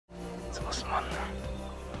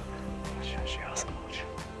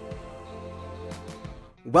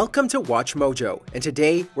Welcome to Watch Mojo, and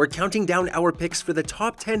today we're counting down our picks for the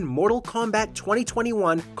top 10 Mortal Kombat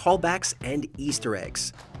 2021 callbacks and Easter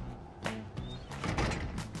eggs.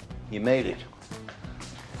 You made it.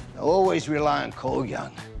 Now always rely on Cole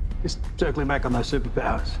Young. Just circling back on those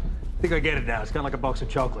superpowers. I think I get it now. It's kind of like a box of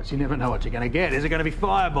chocolates. You never know what you're going to get. Is it going to be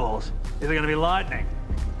fireballs? Is it going to be lightning?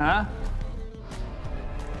 Huh?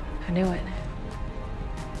 I knew it.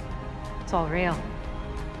 It's all real.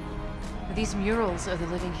 These murals are the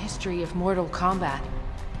living history of Mortal Kombat.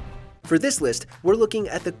 For this list, we're looking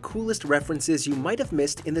at the coolest references you might have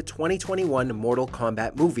missed in the 2021 Mortal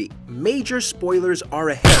Kombat movie. Major spoilers are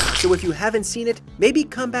ahead, so if you haven't seen it, maybe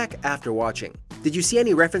come back after watching. Did you see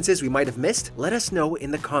any references we might have missed? Let us know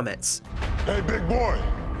in the comments. Hey, big boy!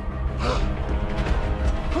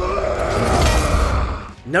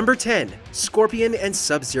 Number 10. Scorpion and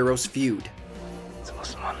Sub-Zero's feud.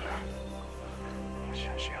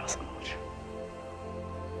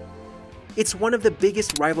 It's one of the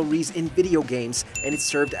biggest rivalries in video games, and it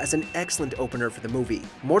served as an excellent opener for the movie.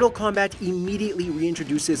 Mortal Kombat immediately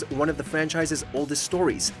reintroduces one of the franchise's oldest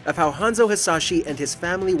stories, of how Hanzo Hasashi and his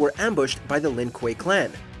family were ambushed by the Lin Kuei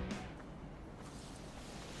clan.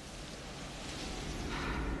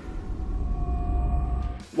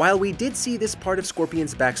 While we did see this part of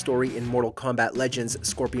Scorpion's backstory in Mortal Kombat Legends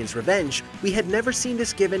Scorpion's Revenge, we had never seen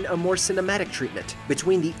this given a more cinematic treatment.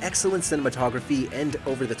 Between the excellent cinematography and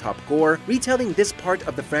over-the-top gore, retelling this part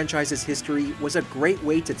of the franchise's history was a great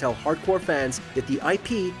way to tell hardcore fans that the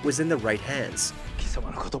IP was in the right hands.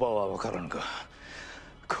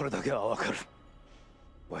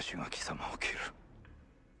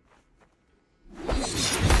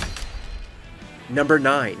 Number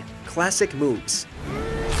 9. Classic moves.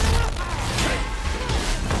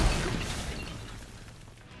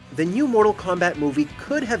 The new Mortal Kombat movie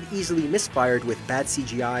could have easily misfired with bad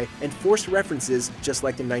CGI and forced references just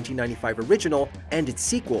like the 1995 original and its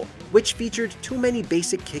sequel, which featured too many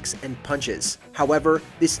basic kicks and punches. However,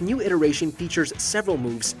 this new iteration features several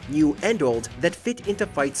moves, new and old, that fit into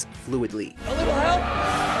fights fluidly. A little help?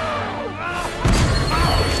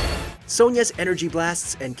 Sonya's energy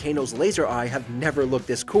blasts and Kano's laser eye have never looked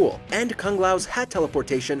this cool, and Kung Lao's hat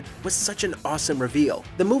teleportation was such an awesome reveal.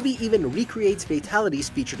 The movie even recreates fatalities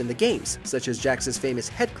featured in the games, such as Jax's famous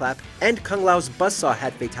head clap and Kung Lao's buzzsaw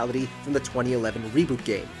hat fatality from the 2011 reboot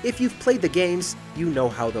game. If you've played the games, you know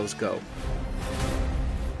how those go.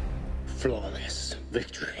 Flawless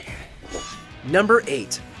victory. Number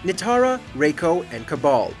 8. Nitara, Reiko, and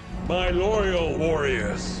Kabal. My loyal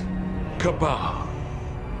warriors, Cabal,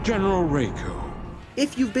 General Reiko.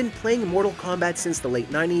 If you've been playing Mortal Kombat since the late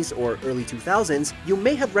 90s or early 2000s, you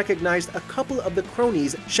may have recognized a couple of the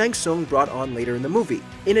cronies Shang Tsung brought on later in the movie.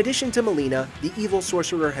 In addition to Mileena, the evil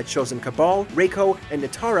sorcerer had chosen Cabal, Reiko, and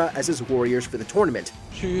Nitara as his warriors for the tournament.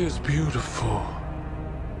 She is beautiful,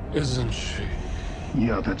 isn't she?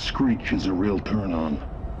 Yeah, that screech is a real turn-on.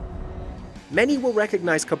 Many will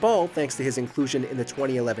recognize Cabal thanks to his inclusion in the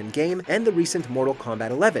 2011 game and the recent Mortal Kombat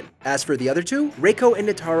 11. As for the other two, Reiko and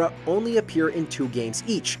Nitara only appear in 2 games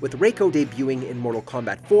each, with Reiko debuting in Mortal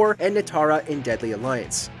Kombat 4 and Nitara in Deadly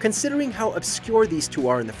Alliance. Considering how obscure these two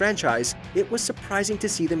are in the franchise, it was surprising to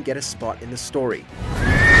see them get a spot in the story.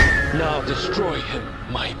 Now destroy him,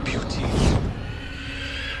 my beauty.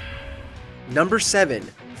 Number 7.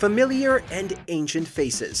 Familiar and ancient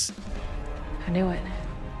faces. I knew it.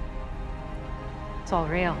 It's all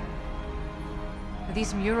real.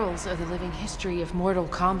 These murals are the living history of Mortal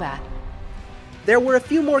Kombat. There were a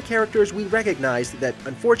few more characters we recognized that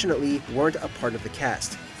unfortunately weren't a part of the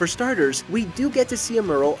cast. For starters, we do get to see a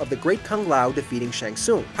mural of the great Kung Lao defeating Shang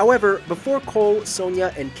Tsung. However, before Cole,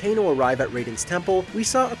 Sonya, and Kano arrive at Raiden's temple, we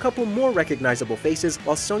saw a couple more recognizable faces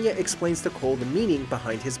while Sonya explains to Cole the meaning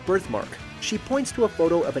behind his birthmark. She points to a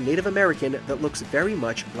photo of a Native American that looks very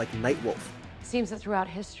much like Nightwolf. Seems that throughout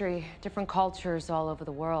history, different cultures all over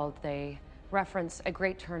the world, they reference a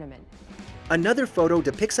great tournament. Another photo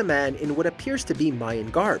depicts a man in what appears to be Mayan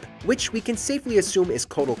garb, which we can safely assume is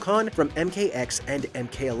Kotal Khan from MKX and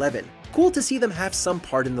MK11. Cool to see them have some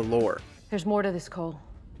part in the lore. There's more to this, Cole.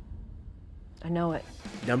 I know it.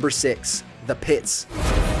 Number 6. The Pits.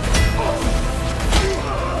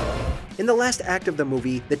 In the last act of the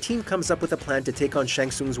movie, the team comes up with a plan to take on Shang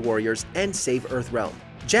Tsung's warriors and save Earthrealm.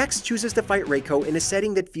 Jax chooses to fight Reiko in a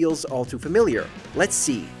setting that feels all too familiar. Let's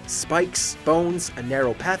see. Spikes, bones, a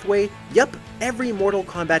narrow pathway. Yup, every Mortal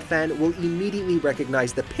Kombat fan will immediately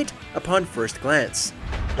recognize the pit upon first glance.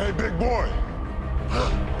 Hey, big boy!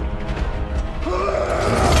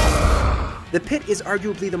 The pit is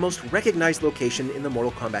arguably the most recognized location in the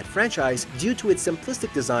Mortal Kombat franchise due to its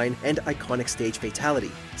simplistic design and iconic stage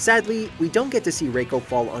fatality. Sadly, we don't get to see Reiko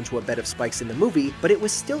fall onto a bed of spikes in the movie, but it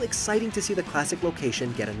was still exciting to see the classic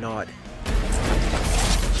location get a nod.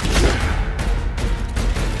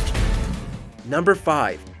 Number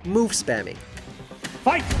 5. Move spamming.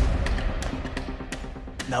 Fight!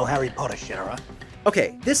 No Harry Potter shit, alright?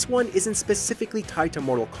 Okay, this one isn't specifically tied to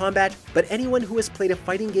Mortal Kombat, but anyone who has played a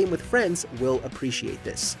fighting game with friends will appreciate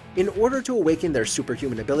this. In order to awaken their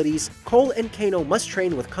superhuman abilities, Cole and Kano must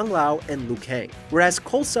train with Kung Lao and Liu Kang. Whereas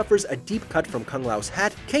Cole suffers a deep cut from Kung Lao's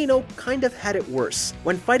hat, Kano kind of had it worse.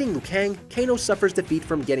 When fighting Liu Kang, Kano suffers defeat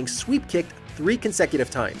from getting sweep kicked 3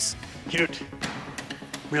 consecutive times. Cute.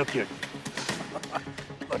 Real cute.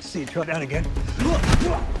 Let's see, try that again.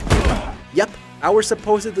 Yep, our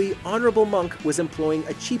supposedly honorable monk was employing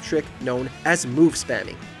a cheap trick known as move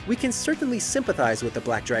spamming. We can certainly sympathize with the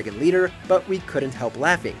Black Dragon leader, but we couldn't help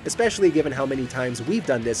laughing, especially given how many times we've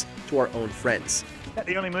done this to our own friends. That's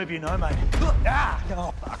the only move you know, mate. Ah!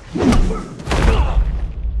 Oh, fuck.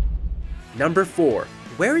 Number 4.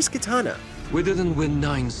 Where is Kitana? We didn't win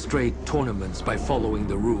 9 straight tournaments by following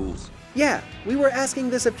the rules. Yeah, we were asking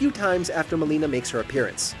this a few times after Mileena makes her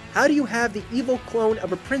appearance. How do you have the evil clone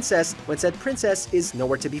of a princess when said princess is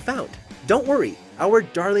nowhere to be found? Don't worry, our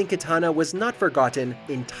darling Kitana was not forgotten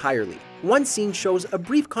entirely. One scene shows a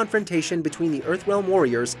brief confrontation between the Earthrealm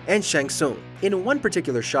warriors and Shang Tsung. In one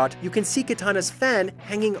particular shot, you can see Kitana's fan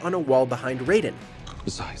hanging on a wall behind Raiden.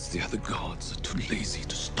 Besides, the other gods are too lazy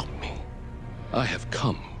to stop me. I have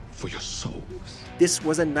come for your souls. This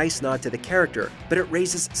was a nice nod to the character, but it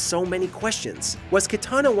raises so many questions. Was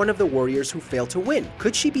Kitana one of the warriors who failed to win?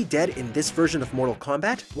 Could she be dead in this version of Mortal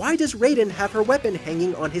Kombat? Why does Raiden have her weapon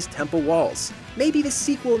hanging on his temple walls? Maybe the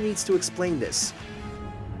sequel needs to explain this.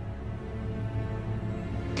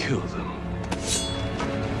 Kill them.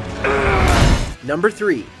 Number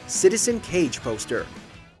 3. Citizen Cage poster.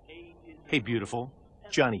 Hey, beautiful.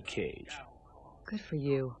 Johnny Cage. Good for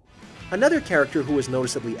you. Another character who was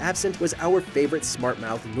noticeably absent was our favorite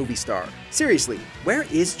smart-mouthed movie star. Seriously, where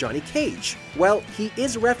is Johnny Cage? Well, he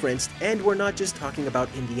is referenced, and we're not just talking about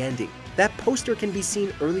in the ending. That poster can be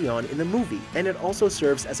seen early on in the movie, and it also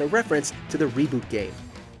serves as a reference to the reboot game.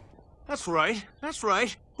 That's right. That's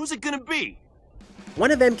right. Who's it gonna be?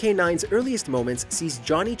 One of MK9's earliest moments sees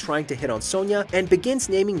Johnny trying to hit on Sonya and begins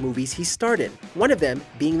naming movies he starred in, one of them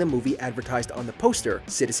being the movie advertised on the poster,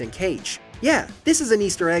 Citizen Cage. Yeah, this is an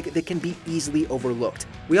Easter egg that can be easily overlooked.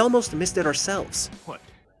 We almost missed it ourselves. What?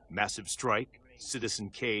 Massive Strike? Citizen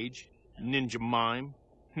Cage? Ninja Mime?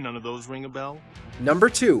 None of those ring a bell? Number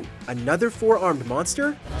 2. Another 4-armed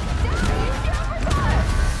monster?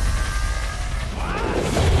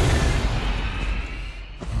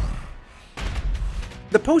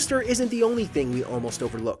 The poster isn't the only thing we almost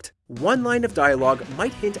overlooked. One line of dialogue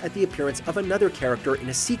might hint at the appearance of another character in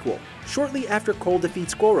a sequel. Shortly after Cole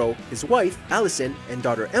defeats Goro, his wife, Allison, and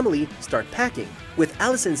daughter Emily start packing, with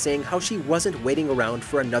Allison saying how she wasn't waiting around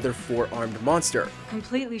for another 4-armed monster.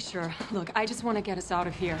 Completely sure. Look, I just want to get us out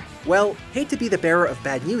of here. Well, hate to be the bearer of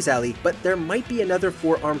bad news, Allie, but there might be another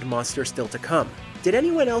 4-armed monster still to come. Did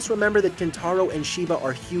anyone else remember that Kentaro and Shiva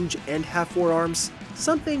are huge and have 4 arms?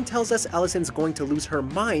 Something tells us Allison's going to lose her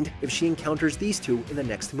mind if she encounters these two in the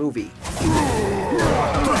next movie.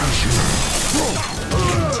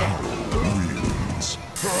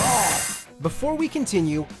 Before we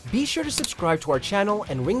continue, be sure to subscribe to our channel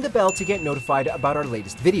and ring the bell to get notified about our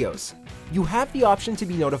latest videos. You have the option to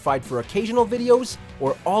be notified for occasional videos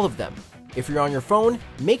or all of them. If you're on your phone,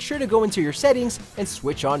 make sure to go into your settings and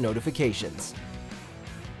switch on notifications.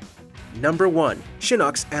 Number 1.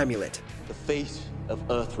 Shinnok's Amulet. The fate of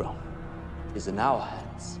Earthrealm is in our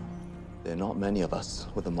hands. There are not many of us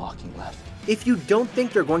with a marking left. If you don't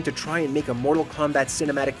think they're going to try and make a Mortal Kombat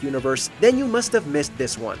cinematic universe, then you must have missed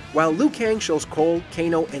this one. While Liu Kang shows Cole,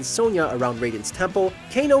 Kano, and Sonya around Raiden's temple,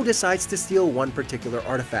 Kano decides to steal one particular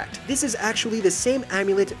artifact. This is actually the same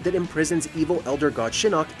amulet that imprisons evil Elder God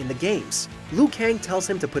Shinnok in the games. Liu Kang tells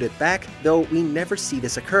him to put it back, though we never see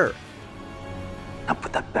this occur. Now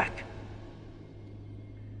put that back.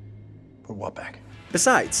 Put what back?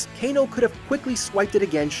 Besides, Kano could have quickly swiped it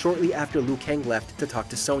again shortly after Liu Kang left to talk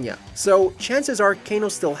to Sonya. So chances are Kano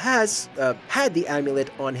still had the amulet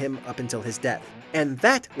on him up until his death. And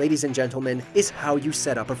that, ladies and gentlemen, is how you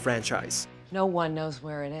set up a franchise. No one knows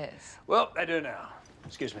where it is. Well, I do now.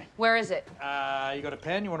 Excuse me. Where is it? You got a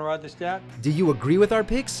pen? You want to write this down? Do you agree with our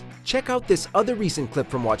picks? Check out this other recent clip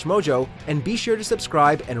from WatchMojo, and be sure to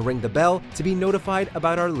subscribe and ring the bell to be notified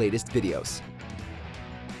about our latest videos.